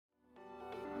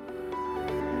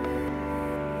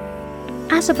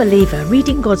As a believer,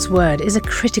 reading God's Word is a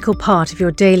critical part of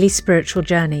your daily spiritual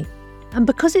journey. And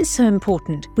because it's so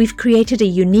important, we've created a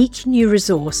unique new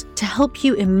resource to help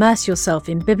you immerse yourself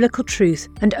in biblical truth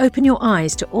and open your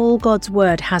eyes to all God's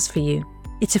Word has for you.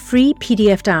 It's a free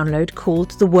PDF download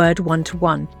called The Word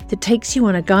 1-to-1 that takes you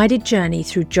on a guided journey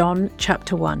through John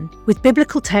chapter 1. With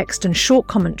biblical text and short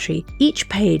commentary, each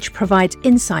page provides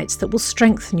insights that will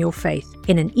strengthen your faith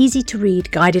in an easy-to-read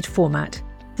guided format.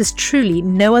 There's truly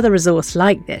no other resource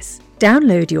like this.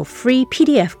 Download your free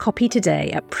PDF copy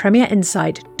today at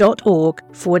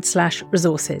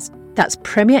premierinsight.org/resources. That's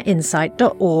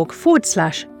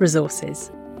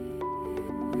premierinsight.org/resources.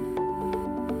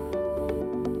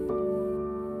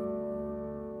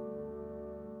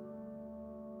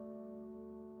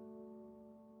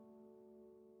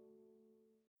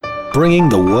 Bringing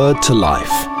the Word to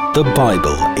life. The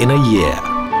Bible in a year.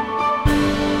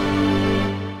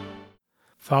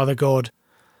 Father God,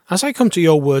 as I come to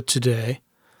your word today,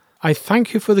 I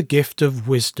thank you for the gift of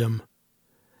wisdom.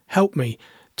 Help me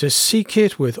to seek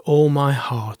it with all my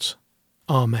heart.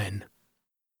 Amen.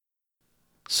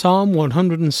 Psalm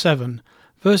 107,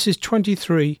 verses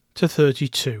 23 to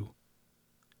 32.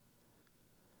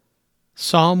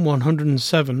 Psalm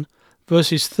 107,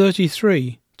 verses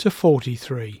 33 to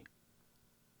 43.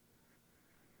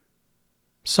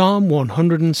 Psalm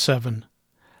 107.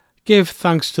 Give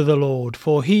thanks to the Lord,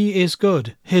 for he is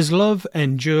good. His love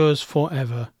endures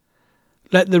forever.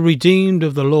 Let the redeemed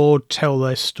of the Lord tell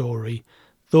their story,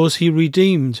 those he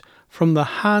redeemed from the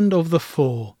hand of the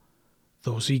foe,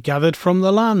 those he gathered from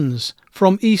the lands,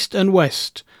 from east and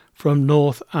west, from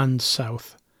north and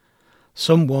south.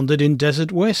 Some wandered in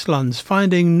desert wastelands,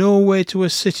 finding no way to a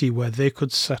city where they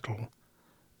could settle.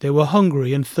 They were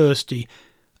hungry and thirsty,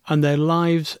 and their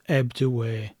lives ebbed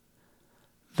away.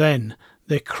 Then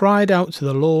they cried out to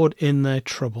the Lord in their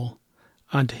trouble,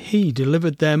 and he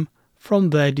delivered them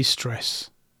from their distress.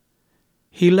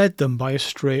 He led them by a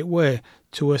straight way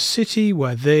to a city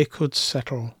where they could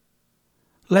settle.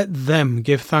 Let them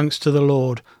give thanks to the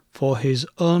Lord for his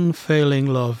unfailing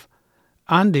love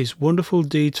and his wonderful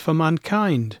deeds for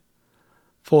mankind.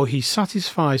 For he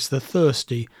satisfies the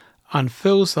thirsty and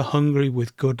fills the hungry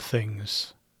with good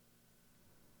things.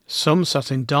 Some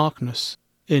sat in darkness,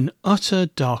 in utter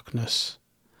darkness,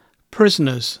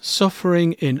 prisoners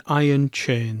suffering in iron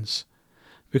chains,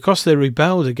 because they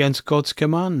rebelled against God's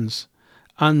commands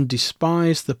and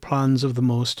despised the plans of the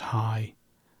Most High.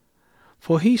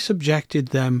 For he subjected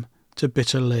them to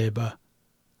bitter labour.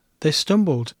 They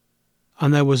stumbled,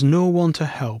 and there was no one to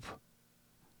help.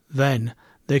 Then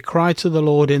they cried to the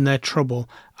Lord in their trouble,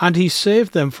 and he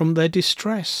saved them from their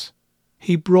distress.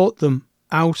 He brought them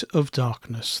out of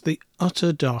darkness, the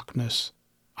utter darkness,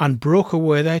 and broke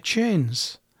away their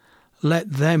chains.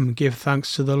 Let them give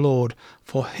thanks to the Lord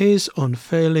for his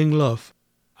unfailing love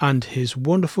and his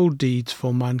wonderful deeds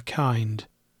for mankind.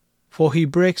 For he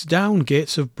breaks down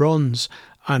gates of bronze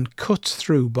and cuts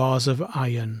through bars of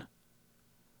iron.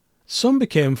 Some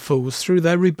became fools through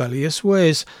their rebellious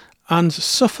ways and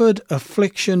suffered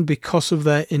affliction because of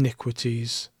their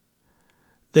iniquities.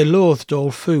 They loathed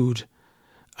all food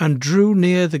and drew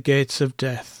near the gates of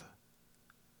death.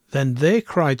 Then they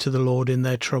cried to the Lord in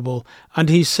their trouble, and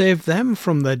he saved them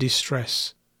from their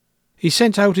distress. He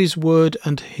sent out his word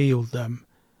and healed them.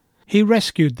 He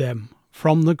rescued them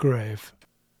from the grave.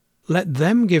 Let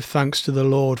them give thanks to the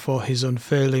Lord for his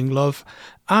unfailing love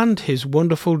and his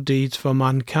wonderful deeds for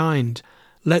mankind.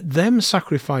 Let them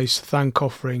sacrifice thank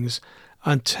offerings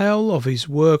and tell of his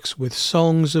works with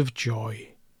songs of joy.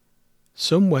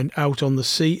 Some went out on the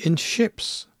sea in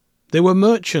ships. They were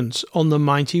merchants on the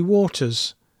mighty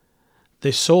waters.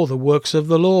 They saw the works of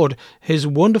the Lord, his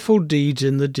wonderful deeds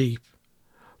in the deep.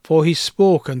 For he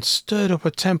spoke and stirred up a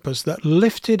tempest that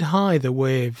lifted high the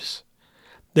waves.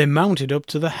 They mounted up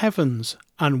to the heavens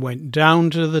and went down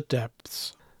to the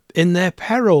depths. In their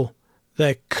peril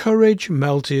their courage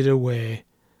melted away.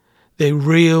 They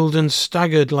reeled and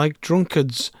staggered like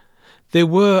drunkards. They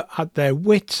were at their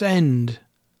wits' end.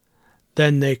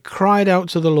 Then they cried out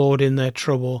to the Lord in their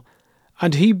trouble,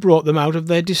 and he brought them out of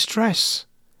their distress.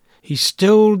 He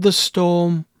stilled the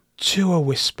storm to a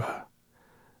whisper.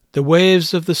 The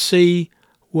waves of the sea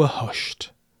were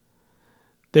hushed.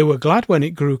 They were glad when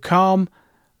it grew calm,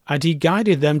 and he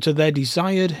guided them to their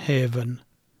desired haven.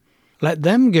 Let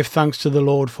them give thanks to the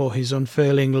Lord for his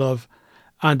unfailing love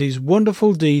and his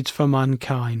wonderful deeds for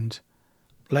mankind.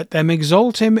 Let them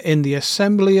exalt him in the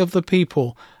assembly of the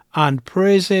people and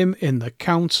praise him in the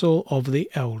council of the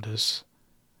elders.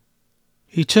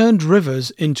 He turned rivers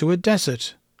into a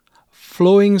desert,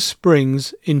 flowing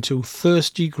springs into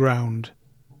thirsty ground.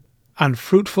 and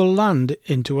fruitful land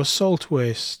into a salt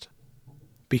waste,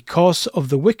 because of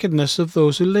the wickedness of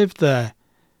those who lived there.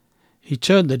 He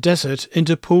turned the desert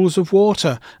into pools of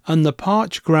water, and the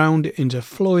parched ground into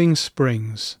flowing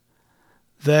springs.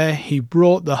 There he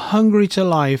brought the hungry to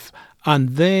life, and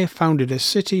they founded a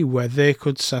city where they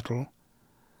could settle.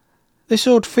 They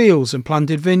sowed fields and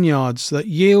planted vineyards that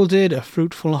yielded a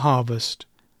fruitful harvest.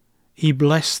 He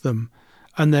blessed them,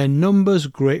 and their numbers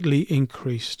greatly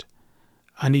increased,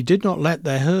 and he did not let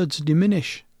their herds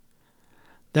diminish.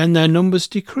 Then their numbers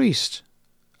decreased,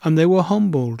 and they were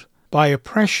humbled by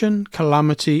oppression,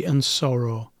 calamity, and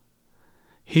sorrow.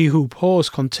 He who pours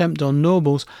contempt on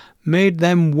nobles made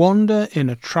them wander in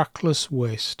a trackless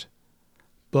waste.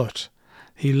 But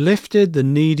he lifted the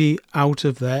needy out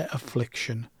of their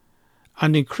affliction,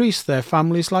 and increased their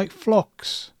families like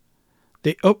flocks.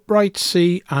 The upright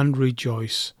see and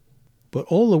rejoice, but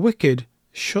all the wicked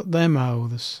shut their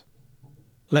mouths.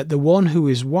 Let the one who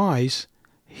is wise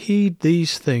heed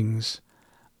these things,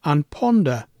 and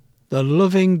ponder the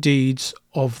loving deeds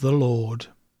of the Lord.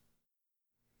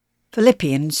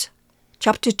 Philippians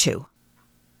chapter 2.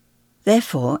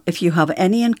 Therefore, if you have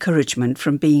any encouragement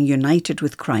from being united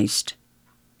with Christ,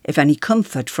 if any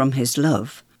comfort from his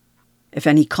love, if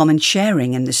any common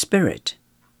sharing in the Spirit,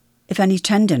 if any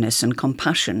tenderness and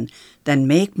compassion, then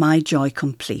make my joy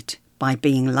complete by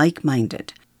being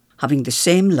like-minded, having the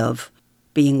same love,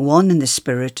 being one in the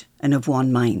Spirit and of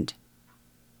one mind.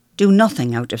 Do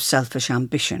nothing out of selfish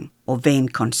ambition or vain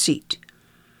conceit.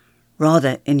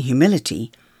 Rather, in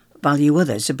humility, value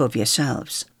others above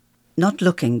yourselves, not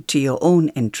looking to your own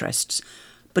interests,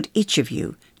 but each of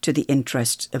you to the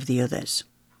interests of the others.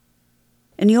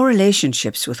 In your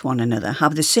relationships with one another,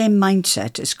 have the same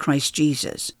mindset as Christ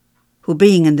Jesus, who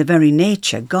being in the very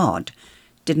nature God,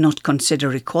 did not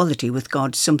consider equality with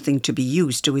God something to be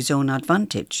used to his own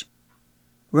advantage.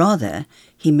 Rather,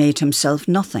 he made himself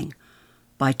nothing,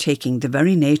 by taking the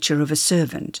very nature of a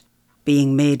servant,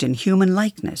 being made in human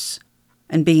likeness,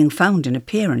 and being found in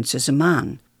appearance as a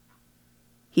man.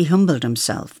 He humbled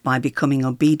himself by becoming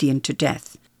obedient to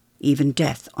death, even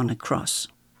death on a cross.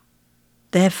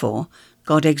 Therefore,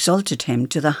 God exalted him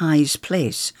to the highest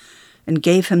place, and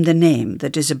gave him the name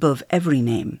that is above every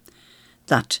name,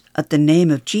 that at the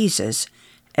name of Jesus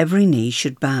every knee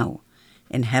should bow,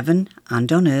 in heaven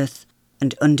and on earth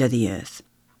and under the earth,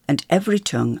 and every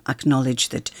tongue acknowledge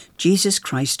that Jesus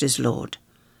Christ is Lord,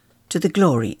 to the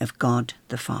glory of God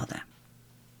the Father.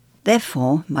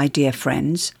 Therefore, my dear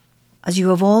friends, as you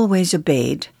have always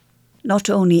obeyed, not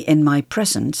only in my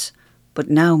presence, but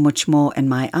now much more in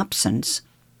my absence,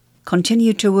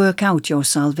 continue to work out your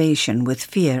salvation with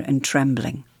fear and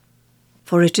trembling.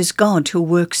 For it is God who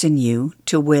works in you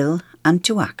to will and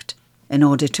to act in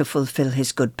order to fulfill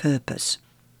his good purpose.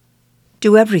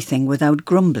 Do everything without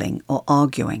grumbling or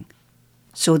arguing,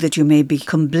 so that you may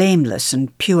become blameless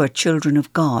and pure children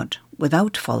of God,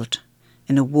 without fault,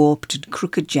 in a warped and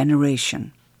crooked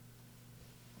generation.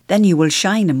 Then you will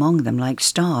shine among them like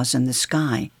stars in the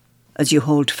sky, as you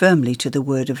hold firmly to the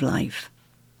word of life.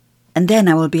 And then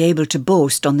I will be able to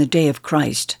boast on the day of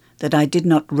Christ that I did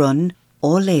not run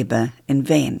or labour in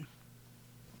vain.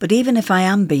 But even if I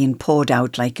am being poured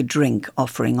out like a drink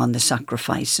offering on the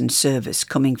sacrifice and service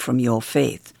coming from your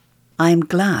faith, I am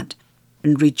glad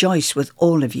and rejoice with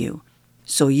all of you,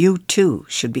 so you too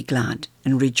should be glad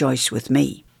and rejoice with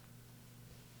me.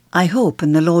 I hope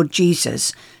in the Lord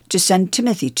Jesus to send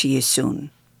Timothy to you soon,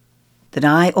 that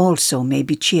I also may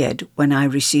be cheered when I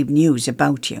receive news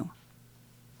about you.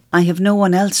 I have no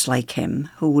one else like him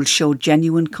who will show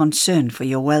genuine concern for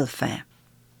your welfare.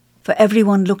 For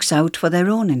everyone looks out for their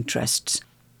own interests,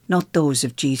 not those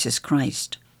of Jesus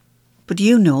Christ. But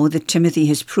you know that Timothy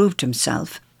has proved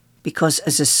himself, because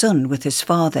as a son with his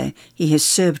father he has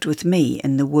served with me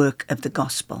in the work of the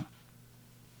gospel.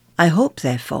 I hope,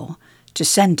 therefore, to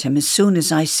send him as soon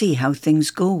as I see how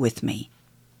things go with me,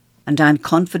 and I am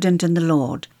confident in the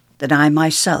Lord that I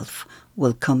myself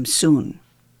will come soon.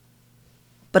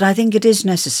 But I think it is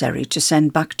necessary to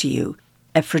send back to you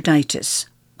Epaphroditus,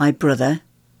 my brother,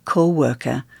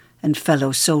 co-worker and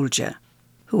fellow soldier,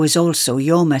 who is also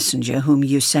your messenger whom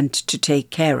you sent to take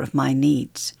care of my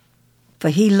needs. For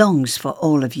he longs for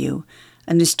all of you,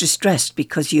 and is distressed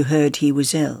because you heard he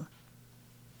was ill.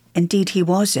 Indeed, he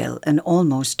was ill and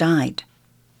almost died.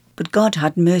 But God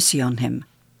had mercy on him,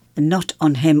 and not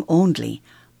on him only,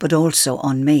 but also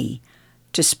on me,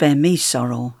 to spare me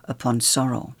sorrow upon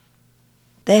sorrow.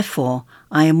 Therefore,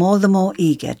 I am all the more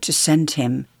eager to send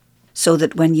him, so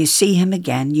that when you see him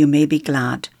again you may be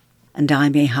glad, and I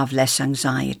may have less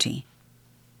anxiety.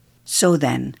 So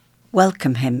then,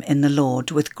 welcome him in the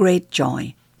Lord with great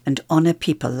joy, and honour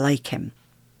people like him,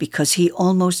 because he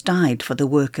almost died for the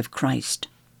work of Christ.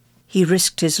 He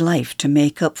risked his life to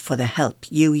make up for the help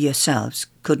you yourselves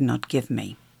could not give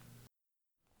me.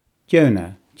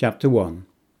 Jonah, chapter 1.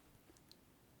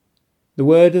 The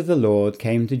word of the Lord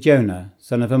came to Jonah,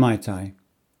 son of Amittai.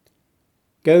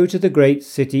 Go to the great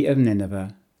city of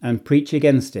Nineveh and preach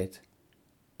against it,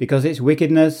 because its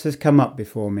wickedness has come up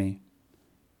before me.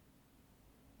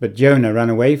 But Jonah ran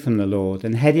away from the Lord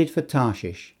and headed for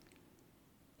Tarshish.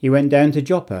 He went down to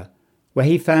Joppa, where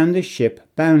he found a ship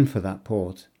bound for that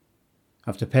port.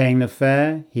 After paying the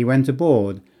fare, he went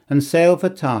aboard and sailed for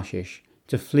Tarshish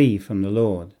to flee from the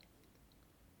Lord.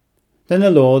 Then the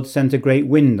Lord sent a great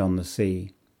wind on the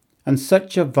sea, and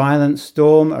such a violent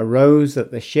storm arose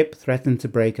that the ship threatened to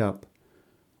break up.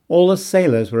 All the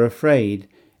sailors were afraid,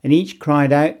 and each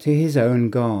cried out to his own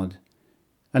god,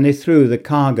 and they threw the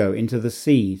cargo into the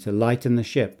sea to lighten the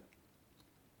ship.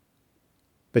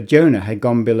 But Jonah had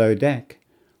gone below deck,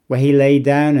 where he lay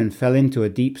down and fell into a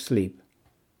deep sleep.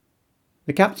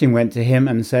 The captain went to him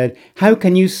and said, "How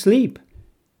can you sleep?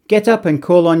 Get up and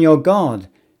call on your God.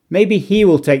 Maybe he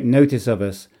will take notice of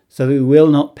us, so that we will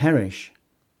not perish."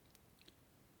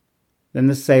 Then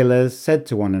the sailors said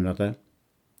to one another,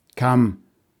 "Come,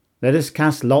 let us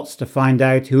cast lots to find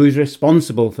out who is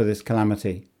responsible for this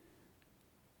calamity."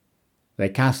 They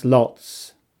cast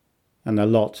lots, and the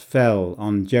lot fell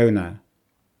on Jonah.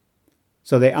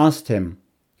 So they asked him,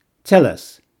 "Tell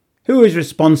us, who is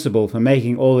responsible for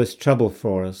making all this trouble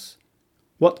for us?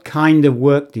 What kind of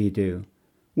work do you do?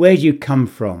 Where do you come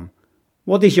from?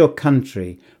 What is your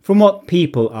country? From what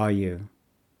people are you?"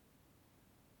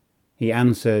 He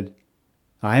answered,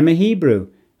 "I am a Hebrew,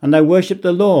 and I worship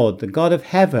the Lord, the God of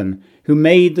heaven, who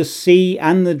made the sea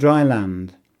and the dry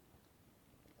land."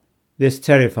 This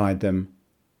terrified them,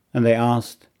 and they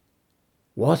asked,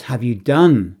 "What have you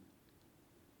done?"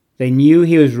 They knew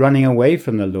he was running away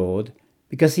from the Lord,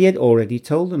 because he had already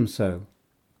told them so.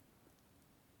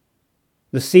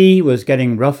 The sea was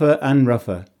getting rougher and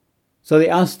rougher, so they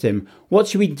asked him, "What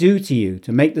should we do to you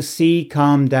to make the sea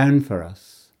calm down for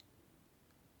us?"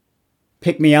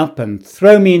 "Pick me up and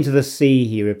throw me into the sea,"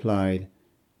 he replied,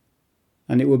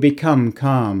 "and it will become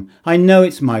calm. I know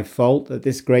it's my fault that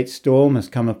this great storm has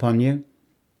come upon you."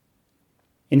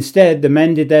 Instead, the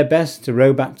men did their best to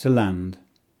row back to land,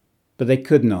 but they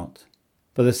could not,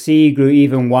 for the sea grew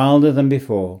even wilder than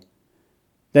before.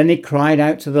 Then they cried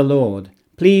out to the Lord,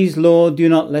 "Please, Lord, do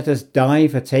not let us die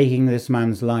for taking this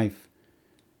man's life.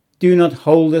 Do not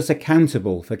hold us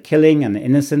accountable for killing an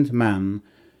innocent man,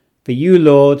 for you,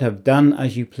 Lord, have done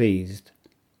as you pleased."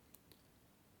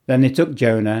 Then they took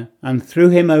Jonah and threw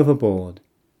him overboard,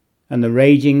 and the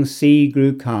raging sea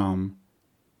grew calm.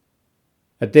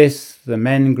 At this the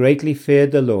men greatly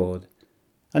feared the Lord,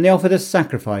 and they offered a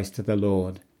sacrifice to the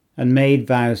Lord and made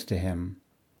vows to him.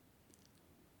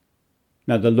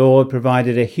 Now the Lord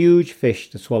provided a huge fish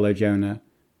to swallow Jonah,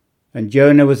 and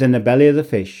Jonah was in the belly of the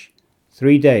fish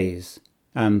 3 days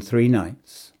and 3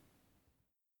 nights.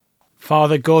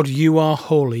 Father God, you are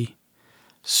holy.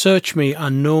 Search me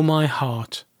and know my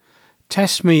heart.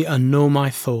 Test me and know my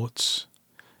thoughts.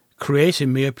 Create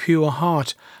in me a pure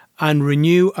heart and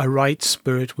renew a right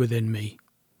spirit within me.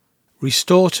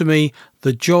 Restore to me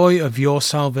the joy of your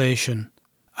salvation,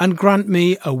 and grant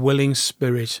me a willing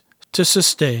spirit to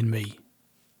sustain me.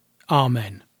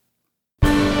 Amen.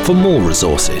 For more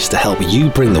resources to help you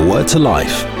bring the word to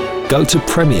life, go to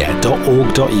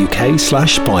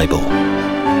premier.org.uk/Bible.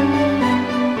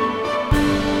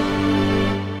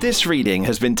 This reading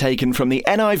has been taken from the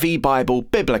NIV Bible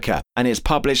Biblica and is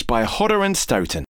published by Hodder & Stoughton.